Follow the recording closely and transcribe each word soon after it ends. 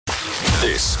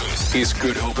This is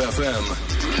Good Hope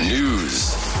FM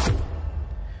News.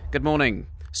 Good morning.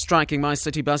 Striking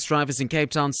MyCiti bus drivers in Cape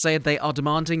Town said they are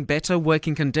demanding better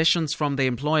working conditions from their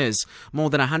employers. More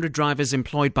than 100 drivers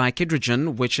employed by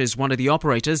Kidrigen, which is one of the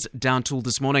operators, down-tooled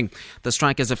this morning. The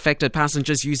strike has affected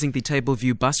passengers using the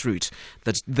Tableview bus route.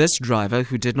 This driver,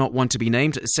 who did not want to be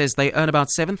named, says they earn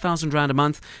about 7,000 rand a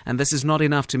month and this is not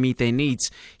enough to meet their needs.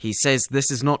 He says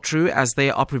this is not true as they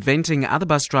are preventing other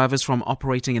bus drivers from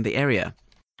operating in the area.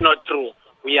 Not true.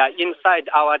 We are inside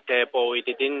our depot. We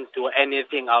didn't do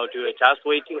anything out. We were just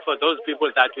waiting for those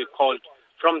people that we called.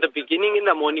 From the beginning in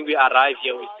the morning we arrived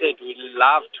here, we said we'd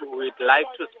like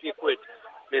to speak with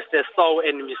Mr. So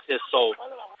and Mr. So.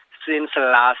 Since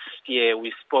last year,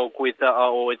 we spoke with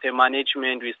the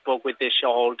management, we spoke with the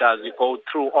shareholders. We go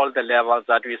through all the levels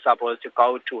that we're supposed to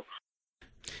go to.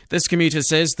 This commuter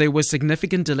says there were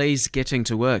significant delays getting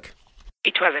to work.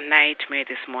 It was a nightmare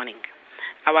this morning.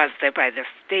 I was there by the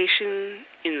station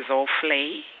in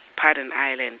Zofley, Pardon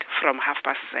Island, from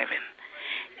 7:30.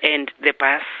 And the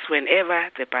bus, whenever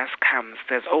the bus comes,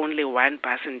 there's only one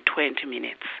bus in 20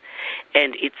 minutes.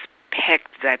 And it's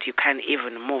packed that you can't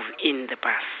even move in the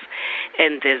bus.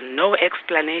 And there's no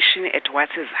explanation at what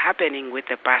is happening with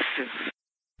the buses.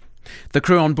 The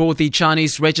crew on board the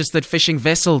Chinese registered fishing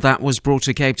vessel that was brought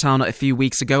to Cape Town a few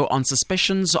weeks ago on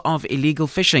suspicions of illegal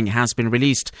fishing has been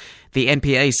released. The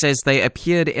NPA says they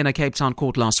appeared in a Cape Town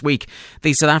court last week.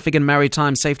 The South African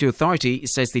Maritime Safety Authority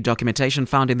says the documentation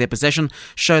found in their possession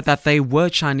showed that they were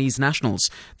Chinese nationals.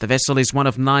 The vessel is one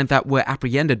of 9 that were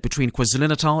apprehended between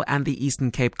KwaZulu-Natal and the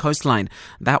Eastern Cape coastline.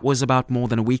 That was about more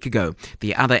than a week ago.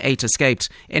 The other 8 escaped.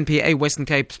 NPA Western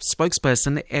Cape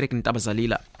spokesperson Eric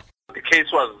Ntabazalila. The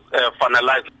case was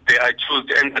finalized. They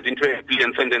accused entered into a plea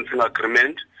and sentencing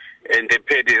agreement, and they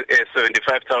paid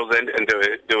 75,000, and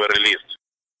they were released.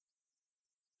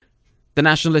 The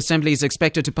National Assembly is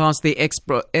expected to pass the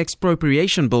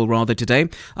expropriation bill today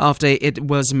after it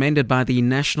was amended by the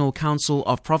National Council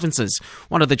of Provinces.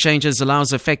 One of the changes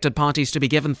allows affected parties to be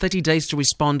given 30 days to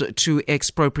respond to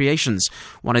expropriations.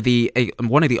 One of the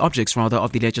objects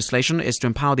of the legislation is to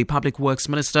empower the Public Works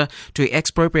Minister to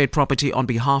expropriate property on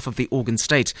behalf of the organ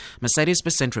state. Mercedes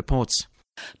Besent reports.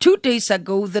 2 days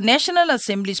ago, the National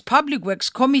Assembly's Public Works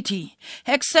Committee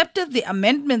accepted the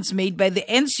amendments made by the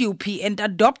NCOP and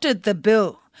adopted the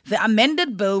bill. The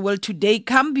amended bill will today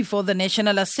come before the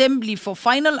National Assembly for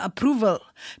final approval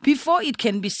before it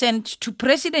can be sent to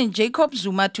President Jacob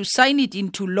Zuma to sign it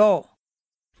into law.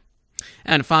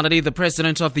 And finally, the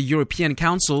President of the European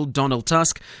Council, Donald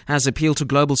Tusk, has appealed to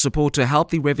global support to help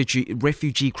the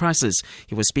refugee crisis.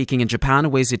 He was speaking in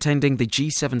Japan, where he's attending the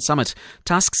G7 summit.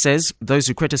 Tusk says those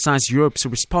who criticize Europe's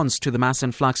response to the mass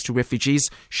influx to refugees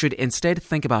should instead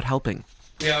think about helping.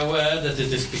 We are aware that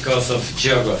it is because of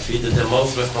geography that the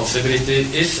most responsibility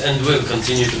is and will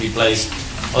continue to be placed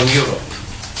on Europe.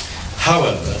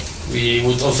 However, we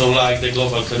would also like the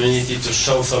global community to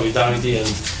show solidarity and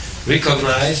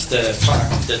recognize the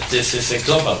fact that this is a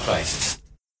global crisis.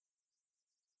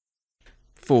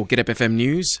 For Good Hope FM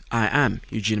News, I am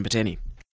Eugene Bateni.